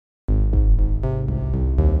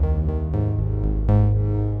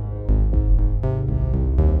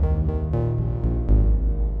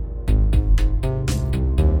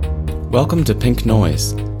Welcome to Pink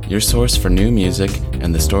Noise, your source for new music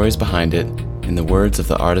and the stories behind it in the words of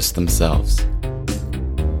the artists themselves.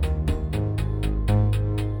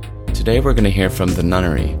 Today we're going to hear from The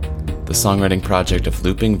Nunnery, the songwriting project of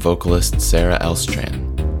looping vocalist Sarah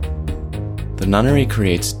Elstrand. The Nunnery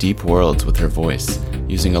creates deep worlds with her voice,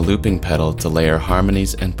 using a looping pedal to layer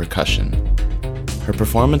harmonies and percussion. Her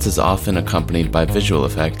performance is often accompanied by visual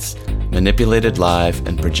effects, manipulated live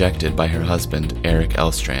and projected by her husband, Eric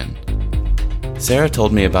Elstrand. Sarah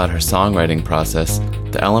told me about her songwriting process,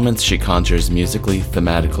 the elements she conjures musically,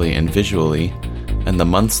 thematically, and visually, and the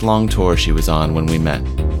months-long tour she was on when we met.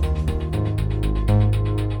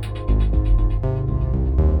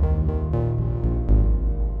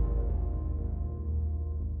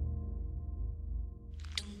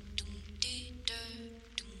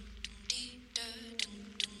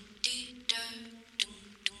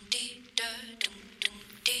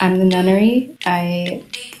 I'm The Nunnery. I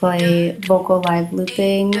play vocal live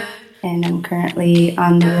looping, and I'm currently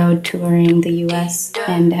on the road touring the US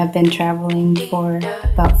and have been traveling for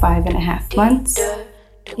about 5.5 months.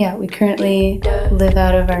 Yeah, we currently live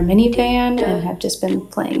out of our minivan and have just been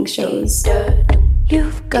playing shows.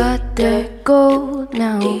 You've got that gold,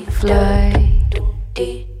 now fly.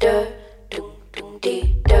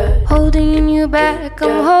 Holding you back,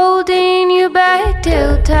 I'm holding you back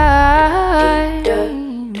till time.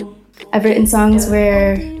 I've written songs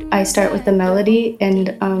where I start with the melody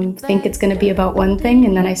and think it's going to be about one thing,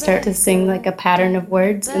 and then I start to sing like a pattern of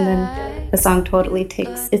words, and then the song totally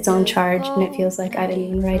takes its own charge, and it feels like I didn't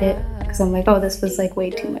even write it, because I'm like, oh, this was like way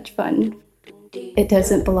too much fun. It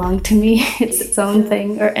doesn't belong to me. It's its own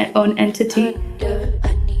thing or own entity.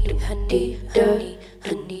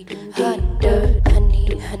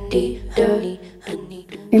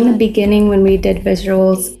 In the beginning, when we did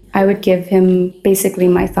visuals, I would give him basically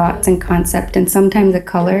my thoughts and concept and sometimes a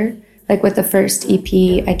color. Like with the first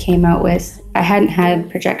EP I came out with, I hadn't had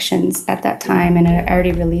projections at that time and I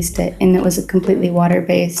already released it, and it was a completely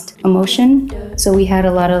water-based emotion. So we had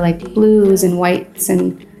a lot of like blues and whites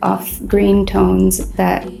and off green tones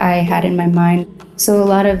that I had in my mind. So a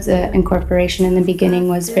lot of the incorporation in the beginning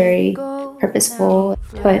was very purposeful,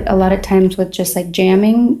 but a lot of times with just like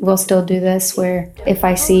jamming, we'll still do this where if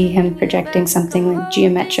I see him projecting something like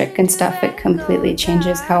geometric and stuff, it completely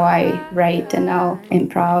changes how I write, and I'll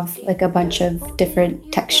improv like a bunch of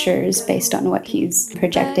different textures based on what he's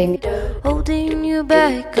projecting. Holding you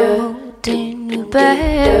back, I'm holding you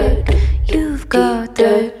back. You've got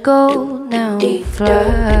that gold, now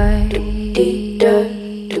fly.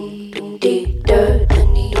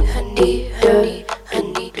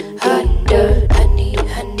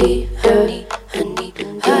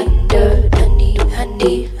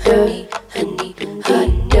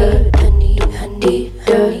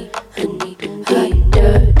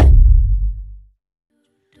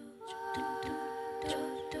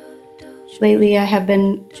 Lately, I have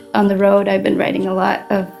been on the road. I've been writing a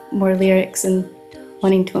lot of more lyrics and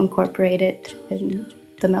wanting to incorporate it in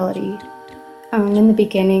the melody. In the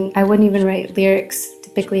beginning, I wouldn't even write lyrics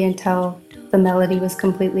typically until the melody was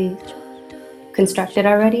completely constructed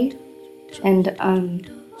already, and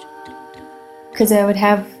because I would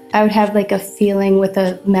have like a feeling with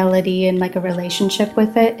a melody and like a relationship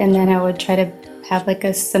with it, and then I would try to have like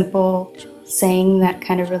a simple saying that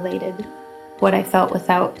kind of related what I felt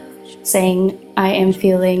without saying I am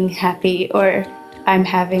feeling happy or I'm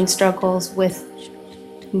having struggles with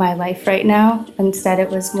my life right now. Instead, it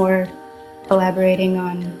was more elaborating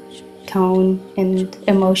on tone and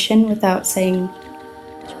emotion without saying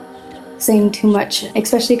too much,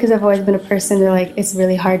 especially because I've always been a person that like it's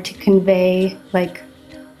really hard to convey like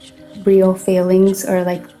real feelings or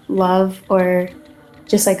like love or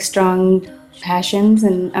just like strong passions,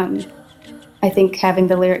 and I think having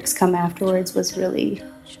the lyrics come afterwards was really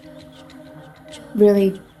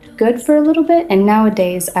good for a little bit. And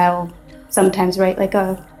nowadays I'll sometimes write like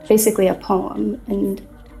basically a poem and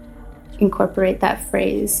incorporate that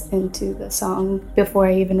phrase into the song before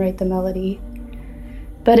I even write the melody.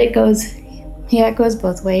 But it goes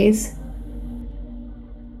both ways.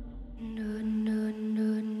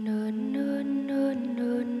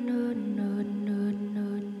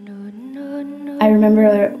 I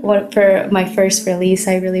remember for my first release,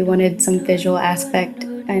 I really wanted some visual aspect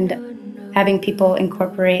and having people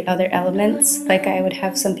incorporate other elements. Like I would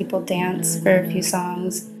have some people dance for a few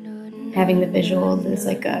songs. Having the visuals is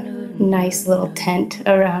like a nice little tent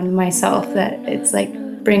around myself that it's like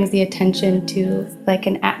brings the attention to like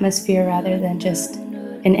an atmosphere rather than just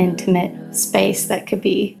an intimate space that could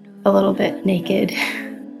be a little bit naked.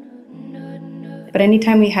 But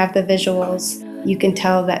anytime we have the visuals, you can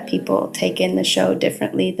tell that people take in the show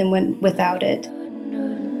differently than when without it.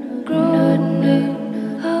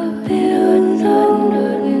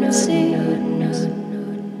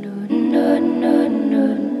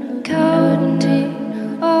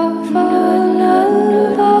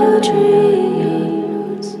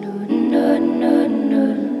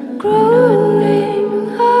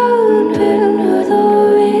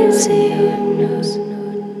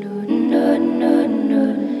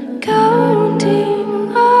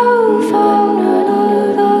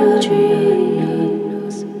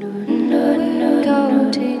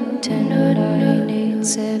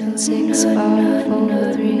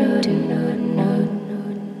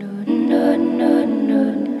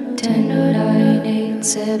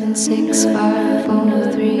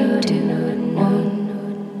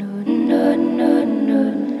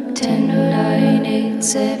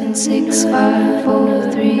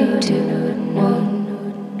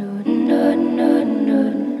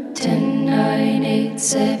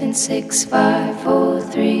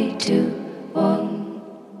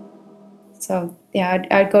 So yeah,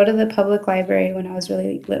 I'd go to the public library when I was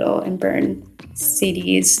really little and burn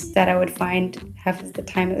CDs that I would find. Half of the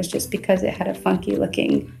time it was just because it had a funky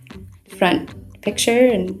looking front picture,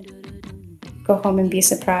 and go home and be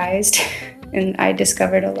surprised. And I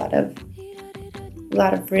discovered a lot of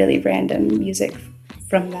really random music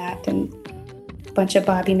from that, and a bunch of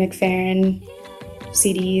Bobby McFerrin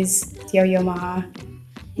CDs, Yo-Yo Ma,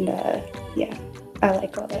 and yeah, I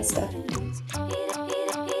like all that stuff.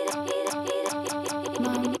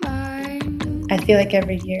 I feel like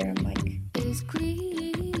every year I'm like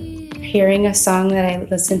hearing a song that I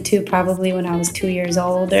listened to probably when I was 2 years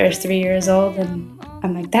old or 3 years old, and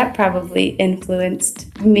I'm like, that probably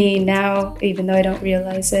influenced me now, even though I don't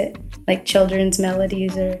realize it. Like children's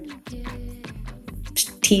melodies or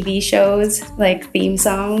TV shows, like theme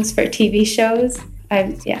songs for TV shows.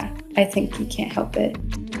 I think you can't help it.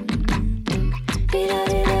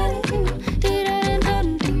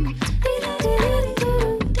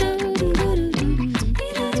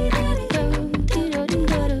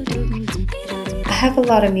 I have a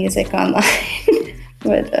lot of music online,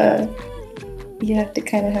 but you have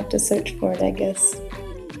to search for it, I guess.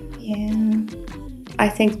 Yeah, I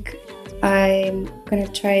think I'm gonna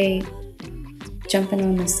try jumping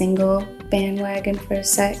on the single bandwagon for a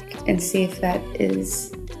sec and see if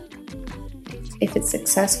it's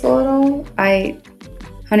successful at all. I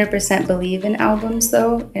 100% believe in albums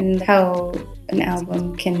though, and how an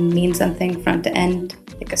album can mean something front to end,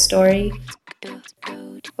 like a story.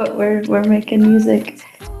 But we're making music.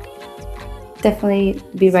 Definitely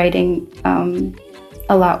be writing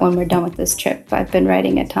a lot when we're done with this trip. I've been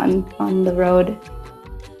writing a ton on the road. I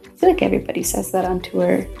feel like everybody says that on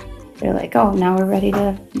tour. They're like, oh, now we're ready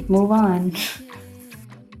to move on.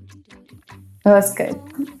 Well, that's good.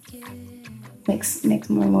 Makes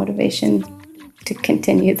more motivation to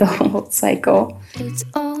continue the whole cycle. It's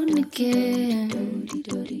on again.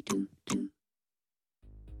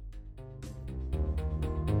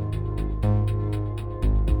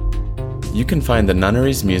 You can find The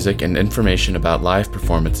Nunnery's music and information about live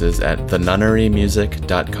performances at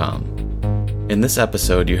thenunnerymusic.com. In this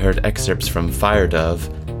episode, you heard excerpts from Fire Dove,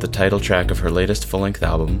 the title track of her latest full-length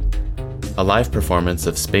album, a live performance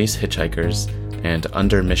of Space Hitchhikers, and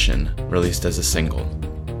Under Mission, released as a single.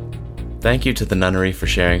 Thank you to The Nunnery for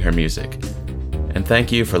sharing her music. And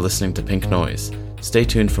thank you for listening to Pink Noise. Stay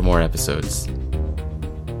tuned for more episodes.